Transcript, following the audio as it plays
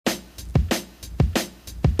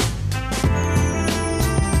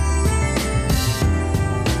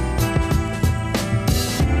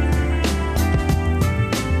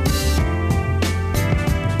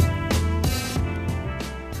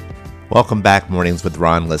Welcome back, Mornings with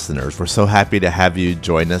Ron listeners. We're so happy to have you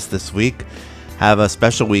join us this week. Have a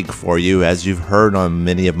special week for you. As you've heard on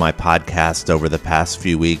many of my podcasts over the past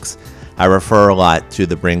few weeks, I refer a lot to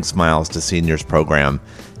the Bring Smiles to Seniors program.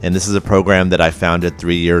 And this is a program that I founded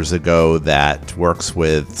 3 years ago that works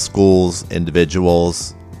with schools,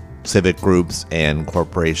 individuals, civic groups, and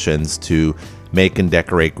corporations to make and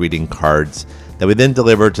decorate greeting cards that we then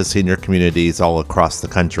deliver to senior communities all across the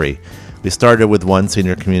country. We started with one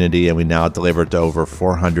senior community and we now deliver to over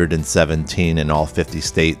 417 in all 50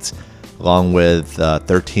 states, along with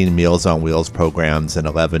 13 Meals on Wheels programs in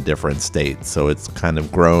 11 different states. So it's kind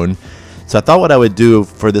of grown. So I thought what I would do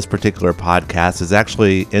for this particular podcast is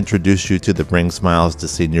actually introduce you to the Bring Smiles to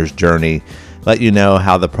Seniors journey, let you know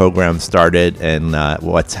how the program started and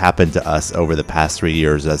what's happened to us over the past 3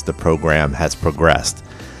 years as the program has progressed.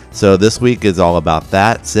 So this week is all about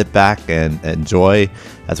that. Sit back and enjoy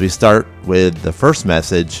as we start with the first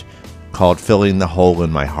message called Filling the Hole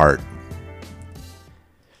in My Heart.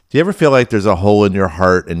 Do you ever feel like there's a hole in your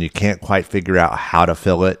heart and you can't quite figure out how to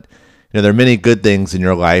fill it? You know, there are many good things in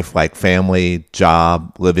your life like family,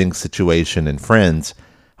 job, living situation, and friends.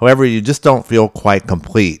 However, you just don't feel quite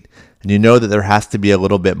complete, and you know that there has to be a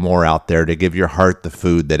little bit more out there to give your heart the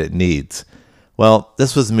food that it needs. Well,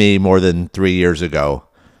 this was me more than 3 years ago.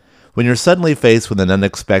 When you're suddenly faced with an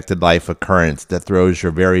unexpected life occurrence that throws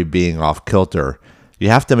your very being off kilter, you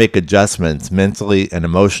have to make adjustments mentally and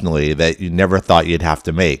emotionally that you never thought you'd have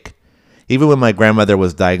to make. Even when my grandmother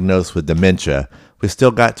was diagnosed with dementia, we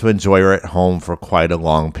still got to enjoy her at home for quite a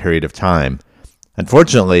long period of time.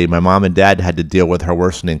 Unfortunately, my mom and dad had to deal with her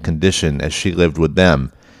worsening condition as she lived with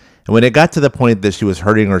them. And when it got to the point that she was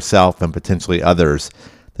hurting herself and potentially others,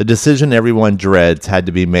 the decision everyone dreads had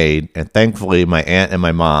to be made, and thankfully my aunt and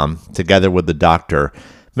my mom, together with the doctor,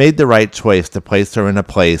 made the right choice to place her in a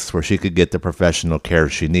place where she could get the professional care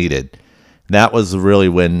she needed. That was really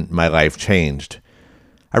when my life changed.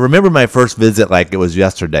 I remember my first visit like it was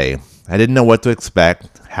yesterday. I didn't know what to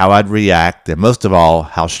expect, how I'd react, and most of all,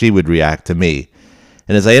 how she would react to me.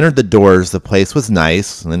 And as I entered the doors, the place was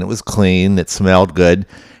nice, and it was clean, it smelled good,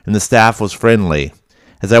 and the staff was friendly.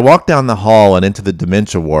 As I walked down the hall and into the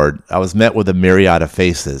dementia ward, I was met with a myriad of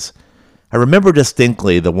faces. I remember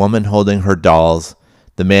distinctly the woman holding her dolls,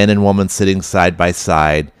 the man and woman sitting side by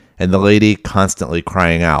side, and the lady constantly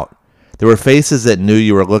crying out. There were faces that knew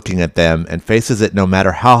you were looking at them, and faces that no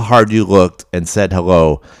matter how hard you looked and said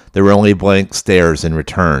hello, there were only blank stares in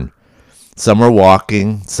return. Some were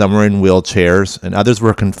walking, some were in wheelchairs, and others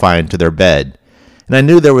were confined to their bed. And I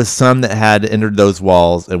knew there was some that had entered those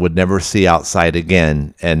walls and would never see outside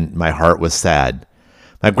again, and my heart was sad.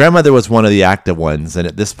 My grandmother was one of the active ones, and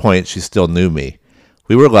at this point she still knew me.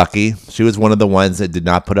 We were lucky. She was one of the ones that did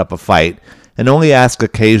not put up a fight, and only asked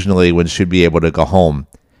occasionally when she'd be able to go home.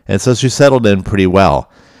 And so she settled in pretty well.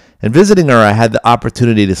 And visiting her, I had the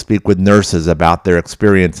opportunity to speak with nurses about their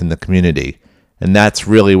experience in the community, and that's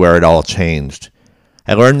really where it all changed.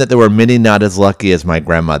 I learned that there were many not as lucky as my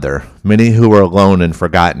grandmother, many who were alone and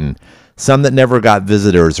forgotten, some that never got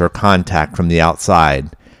visitors or contact from the outside,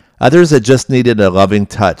 others that just needed a loving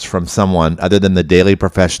touch from someone other than the daily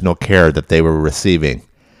professional care that they were receiving.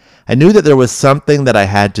 I knew that there was something that I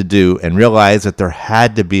had to do and realized that there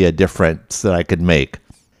had to be a difference that I could make.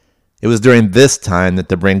 It was during this time that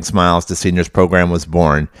the Bring Smiles to Seniors program was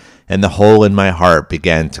born, and the hole in my heart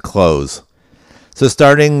began to close. So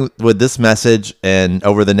starting with this message and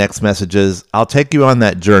over the next messages, I'll take you on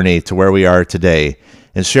that journey to where we are today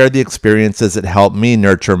and share the experiences that helped me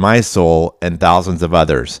nurture my soul and thousands of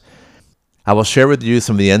others. I will share with you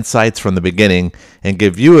some of the insights from the beginning and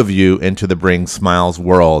give you a view into the Bring Smiles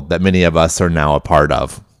world that many of us are now a part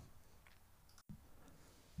of.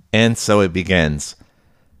 And so it begins.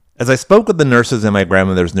 As I spoke with the nurses in my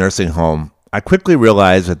grandmother's nursing home, I quickly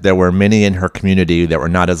realized that there were many in her community that were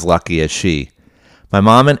not as lucky as she. My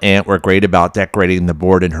mom and aunt were great about decorating the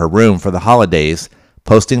board in her room for the holidays,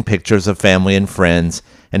 posting pictures of family and friends,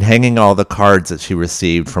 and hanging all the cards that she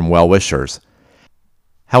received from well-wishers.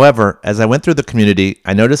 However, as I went through the community,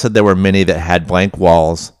 I noticed that there were many that had blank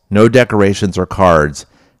walls, no decorations or cards,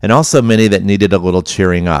 and also many that needed a little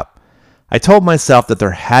cheering up. I told myself that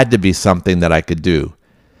there had to be something that I could do.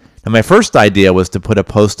 And my first idea was to put a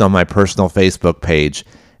post on my personal Facebook page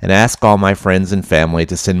and ask all my friends and family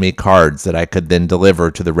to send me cards that I could then deliver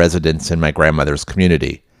to the residents in my grandmother's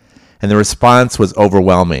community. And the response was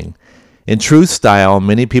overwhelming. In true style,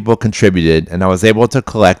 many people contributed, and I was able to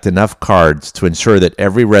collect enough cards to ensure that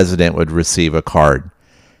every resident would receive a card.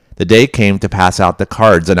 The day came to pass out the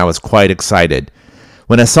cards, and I was quite excited.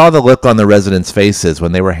 When I saw the look on the residents' faces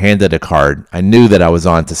when they were handed a card, I knew that I was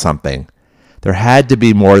on to something. There had to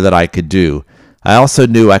be more that I could do. I also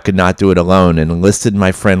knew I could not do it alone and enlisted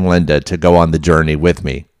my friend Linda to go on the journey with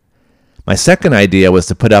me. My second idea was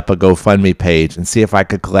to put up a GoFundMe page and see if I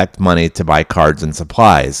could collect money to buy cards and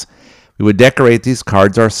supplies. We would decorate these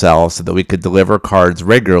cards ourselves so that we could deliver cards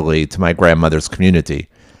regularly to my grandmother's community.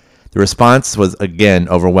 The response was again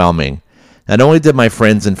overwhelming. Not only did my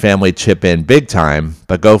friends and family chip in big time,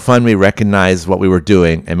 but GoFundMe recognized what we were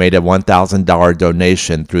doing and made a $1,000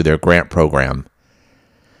 donation through their grant program.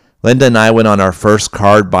 Linda and I went on our first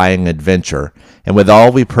card buying adventure, and with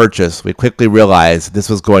all we purchased, we quickly realized this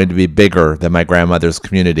was going to be bigger than my grandmother's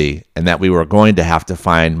community and that we were going to have to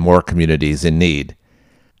find more communities in need.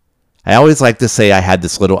 I always like to say I had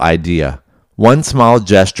this little idea, one small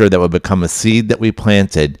gesture that would become a seed that we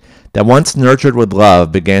planted that once nurtured with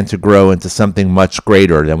love began to grow into something much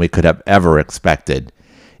greater than we could have ever expected.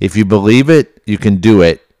 If you believe it, you can do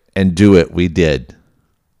it, and do it we did.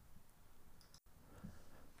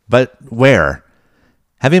 But where?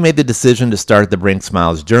 Having made the decision to start the Bring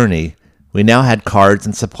Smiles journey, we now had cards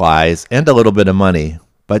and supplies and a little bit of money.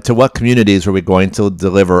 But to what communities were we going to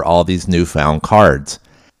deliver all these newfound cards?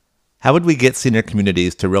 How would we get senior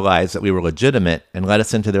communities to realize that we were legitimate and let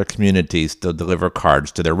us into their communities to deliver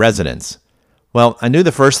cards to their residents? Well, I knew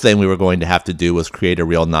the first thing we were going to have to do was create a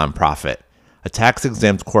real nonprofit, a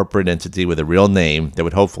tax-exempt corporate entity with a real name that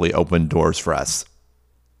would hopefully open doors for us.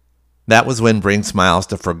 That was when Bring Smiles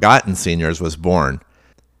to Forgotten Seniors was born.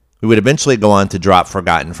 We would eventually go on to drop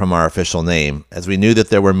Forgotten from our official name, as we knew that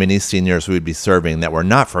there were many seniors we would be serving that were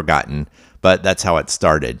not forgotten, but that's how it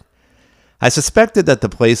started. I suspected that the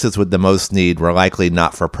places with the most need were likely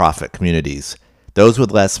not-for-profit communities, those with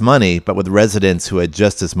less money but with residents who had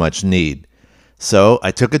just as much need. So I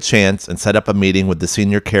took a chance and set up a meeting with the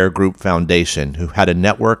Senior Care Group Foundation, who had a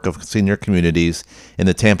network of senior communities in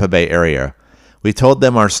the Tampa Bay area. We told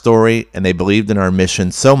them our story, and they believed in our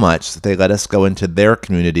mission so much that they let us go into their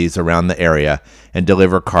communities around the area and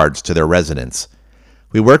deliver cards to their residents.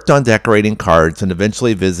 We worked on decorating cards and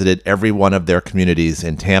eventually visited every one of their communities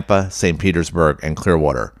in Tampa, St. Petersburg, and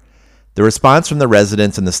Clearwater. The response from the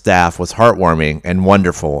residents and the staff was heartwarming and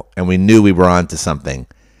wonderful, and we knew we were on to something.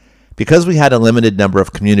 Because we had a limited number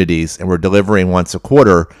of communities and were delivering once a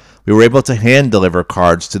quarter, we were able to hand-deliver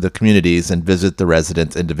cards to the communities and visit the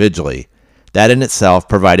residents individually. That in itself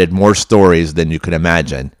provided more stories than you could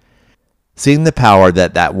imagine. Seeing the power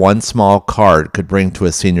that one small card could bring to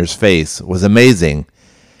a senior's face was amazing.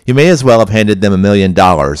 You may as well have handed them $1 million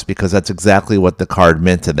because that's exactly what the card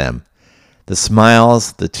meant to them. The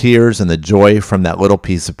smiles, the tears, and the joy from that little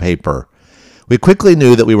piece of paper. We quickly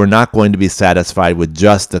knew that we were not going to be satisfied with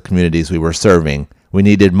just the communities we were serving. We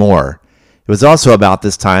needed more. It was also about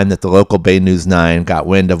this time that the local Bay News 9 got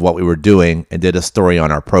wind of what we were doing and did a story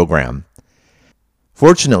on our program.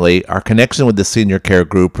 Fortunately, our connection with the Senior Care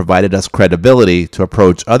Group provided us credibility to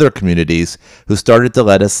approach other communities who started to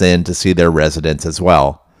let us in to see their residents as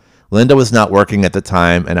well. Linda was not working at the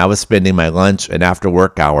time, and I was spending my lunch and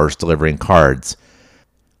after-work hours delivering cards.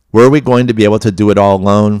 Were we going to be able to do it all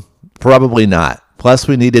alone? Probably not. Plus,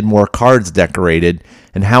 we needed more cards decorated,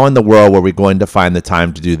 and how in the world were we going to find the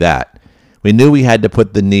time to do that? We knew we had to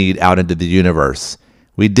put the need out into the universe.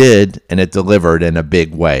 We did, and it delivered in a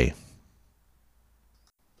big way.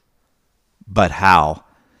 But how?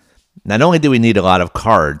 Not only did we need a lot of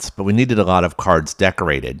cards, but we needed a lot of cards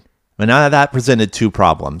decorated. And now that presented two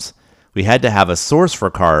problems. We had to have a source for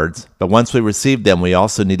cards, but once we received them, we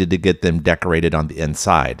also needed to get them decorated on the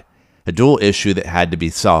inside. A dual issue that had to be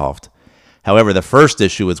solved. However, the first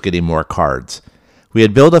issue was getting more cards. We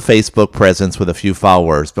had built a Facebook presence with a few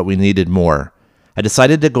followers, but we needed more. I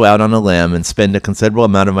decided to go out on a limb and spend a considerable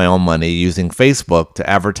amount of my own money using Facebook to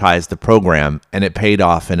advertise the program, and it paid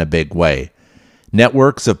off in a big way.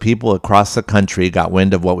 Networks of people across the country got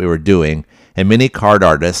wind of what we were doing, and many card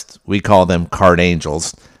artists, we call them card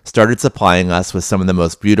angels, started supplying us with some of the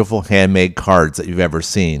most beautiful handmade cards that you've ever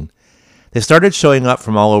seen. They started showing up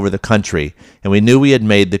from all over the country, and we knew we had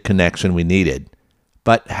made the connection we needed.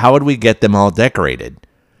 But how would we get them all decorated?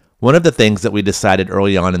 One of the things that we decided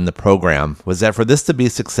early on in the program was that for this to be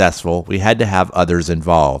successful, we had to have others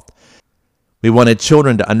involved. We wanted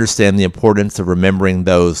children to understand the importance of remembering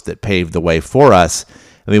those that paved the way for us,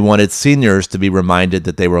 and we wanted seniors to be reminded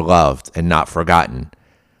that they were loved and not forgotten.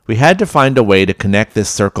 We had to find a way to connect this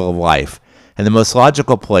circle of life, and the most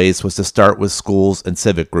logical place was to start with schools and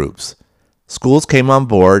civic groups. Schools came on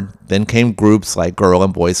board, then came groups like Girl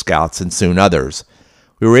and Boy Scouts and soon others.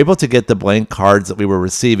 We were able to get the blank cards that we were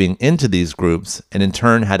receiving into these groups, and in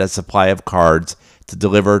turn had a supply of cards to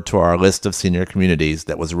deliver to our list of senior communities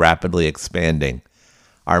that was rapidly expanding.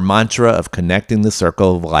 Our mantra of connecting the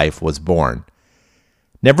circle of life was born.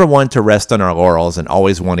 Never one to rest on our laurels and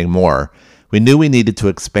always wanting more, we knew we needed to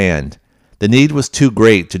expand. The need was too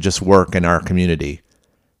great to just work in our community.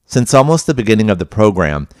 Since almost the beginning of the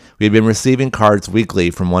program, we had been receiving cards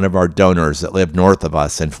weekly from one of our donors that lived north of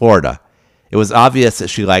us in Florida. It was obvious that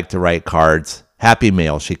she liked to write cards, Happy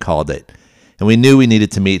Mail she called it, and we knew we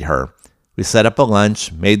needed to meet her. We set up a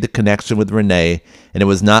lunch, made the connection with Renee, and it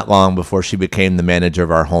was not long before she became the manager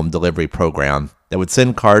of our home delivery program that would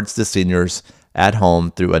send cards to seniors at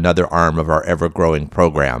home through another arm of our ever-growing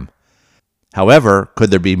program. However, could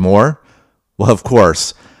there be more? Well, of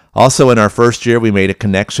course. Also, in our first year, we made a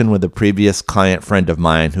connection with a previous client friend of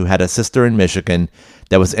mine who had a sister in Michigan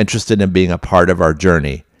that was interested in being a part of our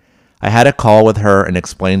journey. I had a call with her and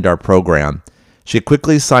explained our program. She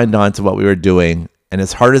quickly signed on to what we were doing, and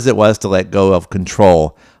as hard as it was to let go of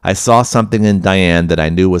control, I saw something in Diane that I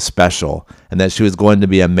knew was special and that she was going to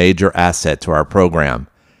be a major asset to our program.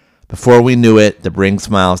 Before we knew it, the Bring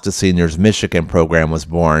Smiles to Seniors Michigan program was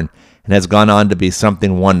born and has gone on to be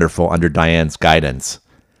something wonderful under Diane's guidance.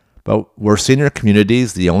 But were senior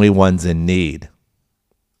communities the only ones in need?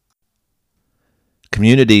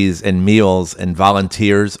 Communities and meals and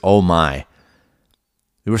volunteers, oh my.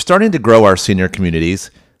 We were starting to grow our senior communities.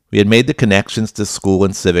 We had made the connections to school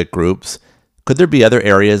and civic groups. Could there be other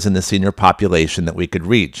areas in the senior population that we could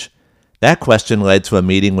reach? That question led to a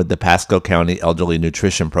meeting with the Pasco County Elderly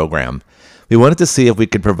Nutrition Program. We wanted to see if we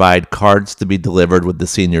could provide cards to be delivered with the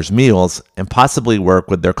seniors' meals and possibly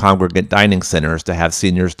work with their congregate dining centers to have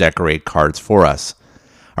seniors decorate cards for us.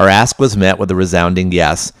 Our ask was met with a resounding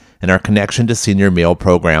yes, and our connection to senior meal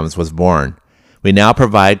programs was born. We now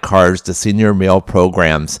provide cards to senior meal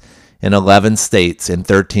programs in 11 states and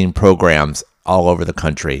 13 programs all over the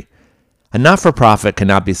country. A not-for-profit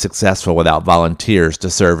cannot be successful without volunteers to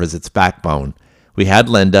serve as its backbone. We had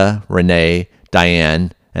Linda, Renee,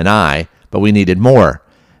 Diane, and I, but we needed more,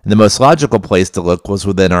 and the most logical place to look was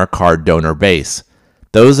within our card donor base.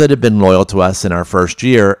 Those that had been loyal to us in our first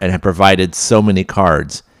year and had provided so many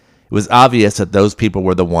cards. It was obvious that those people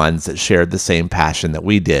were the ones that shared the same passion that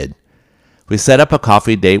we did. We set up a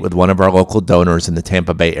coffee date with one of our local donors in the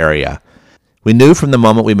Tampa Bay area. We knew from the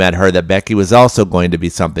moment we met her that Becky was also going to be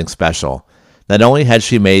something special. Not only had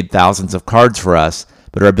she made thousands of cards for us,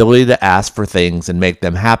 but her ability to ask for things and make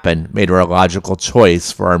them happen made her a logical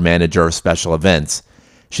choice for our manager of special events.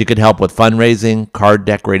 She could help with fundraising, card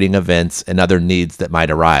decorating events, and other needs that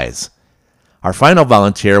might arise. Our final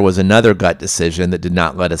volunteer was another gut decision that did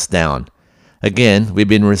not let us down. Again, we'd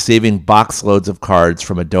been receiving box loads of cards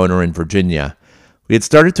from a donor in Virginia. We had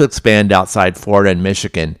started to expand outside Florida and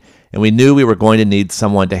Michigan, and we knew we were going to need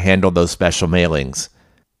someone to handle those special mailings.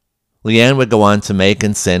 Leanne would go on to make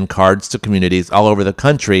and send cards to communities all over the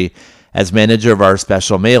country as manager of our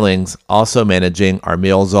special mailings, also managing our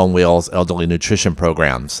Meals on Wheels elderly nutrition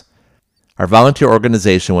programs. Our volunteer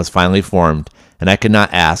organization was finally formed, and I could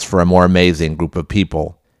not ask for a more amazing group of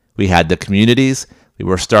people. We had the communities, we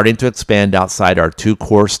were starting to expand outside our 2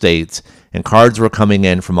 core states, and cards were coming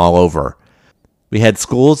in from all over. We had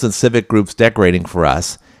schools and civic groups decorating for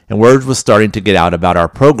us, and word was starting to get out about our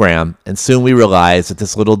program, and soon we realized that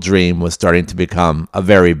this little dream was starting to become a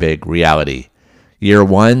very big reality. Year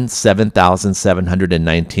 1,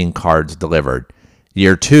 7,719 cards delivered.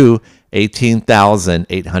 Year 2,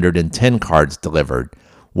 18,810 cards delivered.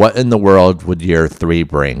 What in the world would year 3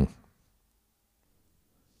 bring?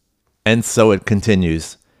 And so it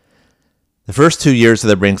continues. The first 2 years of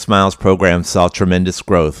the Bring Smiles program saw tremendous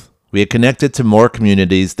growth. We had connected to more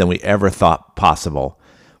communities than we ever thought possible.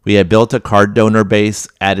 We had built a card donor base,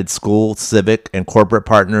 added school, civic, and corporate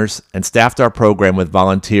partners, and staffed our program with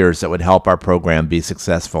volunteers that would help our program be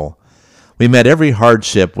successful. We met every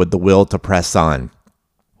hardship with the will to press on.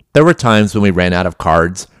 There were times when we ran out of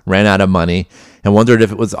cards, ran out of money, and wondered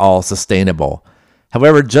if it was all sustainable.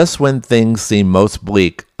 However, just when things seemed most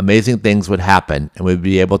bleak, amazing things would happen, and we'd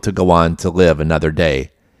be able to go on to live another day.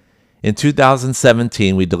 In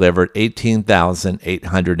 2017, we delivered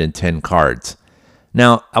 18,810 cards.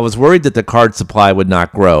 Now, I was worried that the card supply would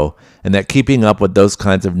not grow and that keeping up with those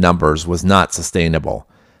kinds of numbers was not sustainable.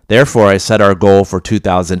 Therefore, I set our goal for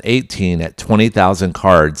 2018 at 20,000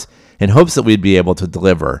 cards in hopes that we'd be able to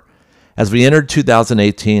deliver. As we entered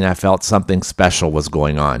 2018, I felt something special was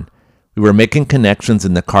going on. We were making connections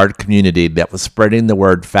in the card community that was spreading the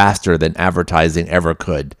word faster than advertising ever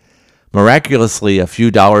could. Miraculously, a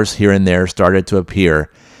few dollars here and there started to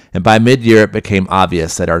appear, and by mid-year it became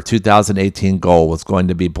obvious that our 2018 goal was going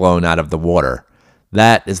to be blown out of the water.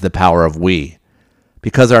 That is the power of we.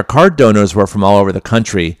 Because our card donors were from all over the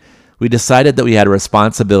country, we decided that we had a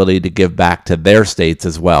responsibility to give back to their states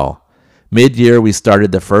as well. Mid-year, we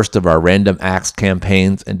started the first of our Random Acts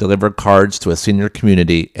campaigns and delivered cards to a senior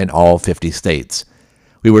community in all 50 states.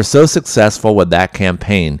 We were so successful with that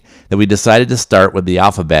campaign that we decided to start with the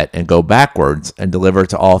alphabet and go backwards and deliver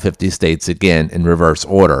to all 50 states again in reverse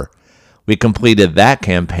order. We completed that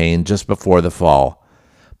campaign just before the fall.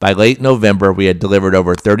 By late November, we had delivered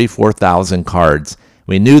over 34,000 cards.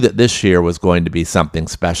 We knew that this year was going to be something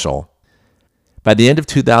special. By the end of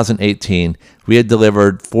 2018, we had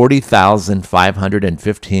delivered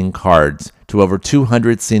 40,515 cards to over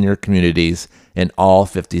 200 senior communities in all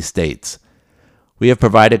 50 states. We have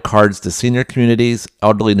provided cards to senior communities,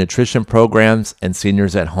 elderly nutrition programs, and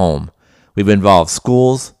seniors at home. We've involved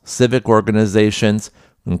schools, civic organizations,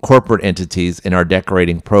 and corporate entities in our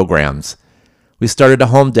decorating programs. We started a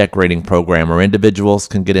home decorating program where individuals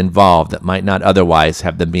can get involved that might not otherwise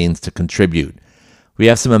have the means to contribute. We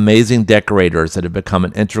have some amazing decorators that have become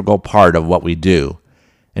an integral part of what we do.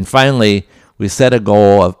 And finally, we set a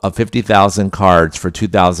goal of 50,000 cards for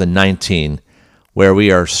 2019, where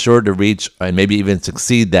we are sure to reach and maybe even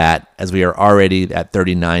succeed that, as we are already at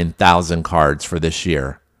 39,000 cards for this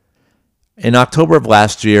year. In October of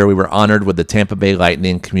last year, we were honored with the Tampa Bay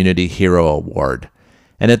Lightning Community Hero Award.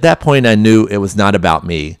 And at that point, I knew it was not about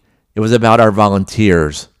me. It was about our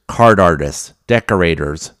volunteers, card artists,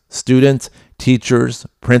 decorators, students, teachers,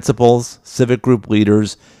 principals, civic group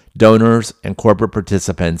leaders, donors, and corporate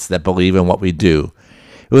participants that believe in what we do.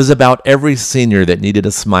 It was about every senior that needed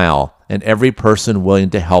a smile and every person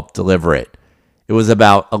willing to help deliver it. It was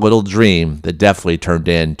about a little dream that definitely turned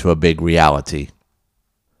into a big reality.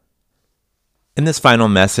 In this final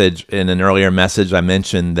message, in an earlier message, I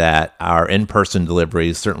mentioned that our in-person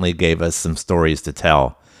deliveries certainly gave us some stories to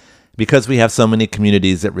tell. Because we have so many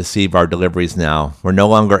communities that receive our deliveries now, we're no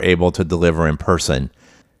longer able to deliver in person.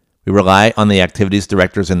 We rely on the activities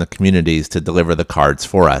directors in the communities to deliver the cards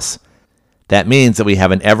for us. That means that we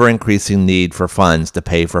have an ever-increasing need for funds to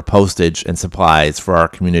pay for postage and supplies for our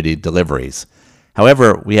community deliveries.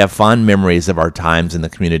 However, we have fond memories of our times in the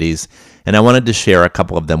communities, and I wanted to share a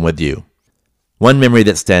couple of them with you. One memory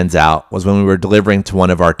that stands out was when we were delivering to one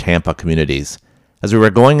of our Tampa communities. As we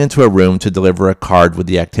were going into a room to deliver a card with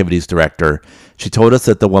the activities director, she told us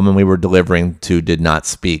that the woman we were delivering to did not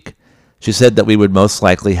speak. She said that we would most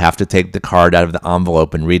likely have to take the card out of the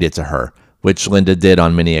envelope and read it to her, which Linda did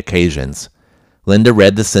on many occasions. Linda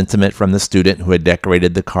read the sentiment from the student who had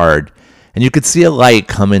decorated the card, and you could see a light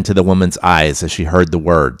come into the woman's eyes as she heard the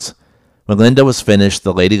words. When Linda was finished,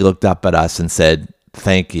 the lady looked up at us and said,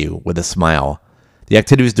 "Thank you," with a smile. The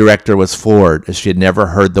activities director was floored as she had never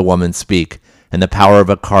heard the woman speak, and the power of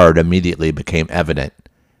a card immediately became evident.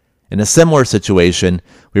 In a similar situation,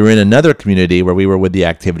 we were in another community where we were with the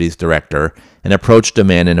activities director and approached a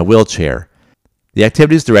man in a wheelchair. The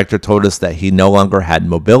activities director told us that he no longer had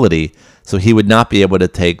mobility, so he would not be able to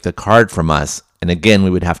take the card from us, and again we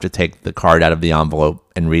would have to take the card out of the envelope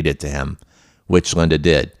and read it to him, which Linda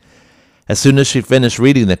did. As soon as she finished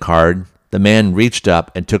reading the card, the man reached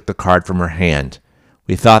up and took the card from her hand.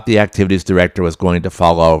 We thought the activities director was going to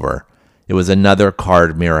fall over. It was another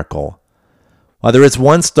card miracle. While there is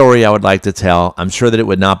one story I would like to tell, I'm sure that it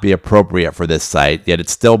would not be appropriate for this site, yet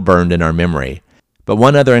it's still burned in our memory. But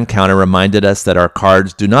one other encounter reminded us that our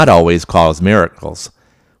cards do not always cause miracles.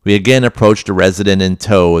 We again approached a resident in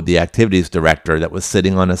tow with the activities director that was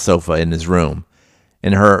sitting on a sofa in his room.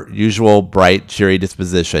 In her usual bright, cheery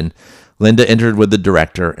disposition, Linda entered with the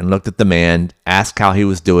director and looked at the man, asked how he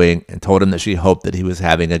was doing, and told him that she hoped that he was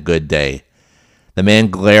having a good day. The man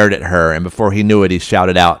glared at her, and before he knew it, he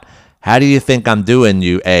shouted out, "How do you think I'm doing,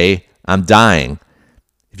 you A? I'm dying."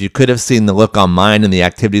 If you could have seen the look on mine and the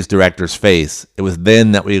activities director's face, it was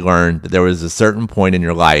then that we learned that there was a certain point in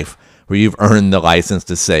your life where you've earned the license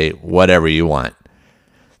to say whatever you want.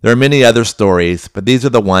 There are many other stories, but these are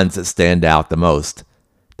the ones that stand out the most.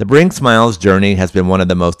 The Bring Smiles journey has been one of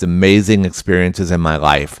the most amazing experiences in my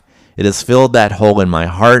life. It has filled that hole in my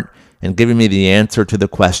heart and given me the answer to the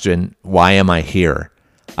question, why am I here?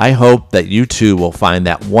 I hope that you too will find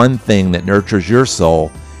that one thing that nurtures your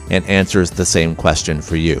soul and answers the same question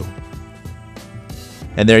for you.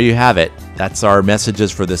 And there you have it. That's our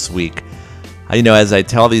messages for this week. As I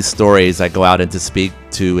tell these stories, I go out and to speak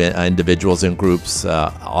to individuals and groups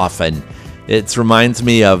often. It reminds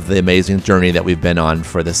me of the amazing journey that we've been on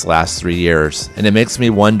for this last 3 years, and it makes me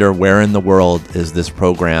wonder, where in the world is this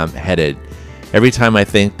program headed? Every time I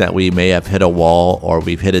think that we may have hit a wall, or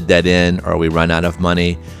we've hit a dead end, or we run out of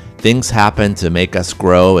money, things happen to make us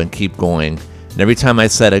grow and keep going. And every time I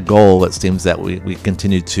set a goal, it seems that we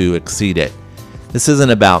continue to exceed it. This isn't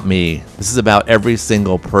about me. This is about every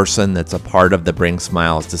single person that's a part of the Bring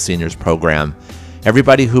Smiles to Seniors program.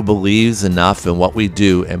 Everybody who believes enough in what we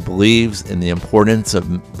do and believes in the importance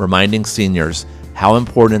of reminding seniors how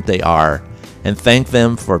important they are and thank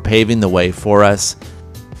them for paving the way for us.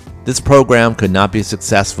 This program could not be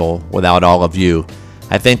successful without all of you.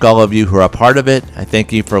 I thank all of you who are a part of it. I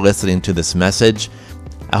thank you for listening to this message.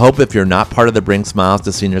 I hope if you're not part of the Bring Smiles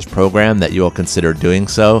to Seniors program that you will consider doing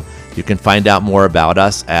so. You can find out more about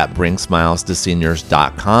us at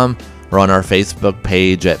bringsmilestoseniors.com or on our Facebook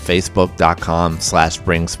page at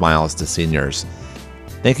facebook.com/bringsmilestoseniors.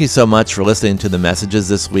 Thank you so much for listening to the messages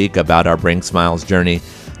this week about our Bring Smiles journey.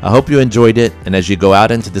 I hope you enjoyed it, and as you go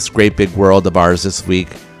out into this great big world of ours this week,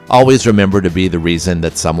 always remember to be the reason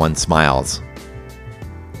that someone smiles.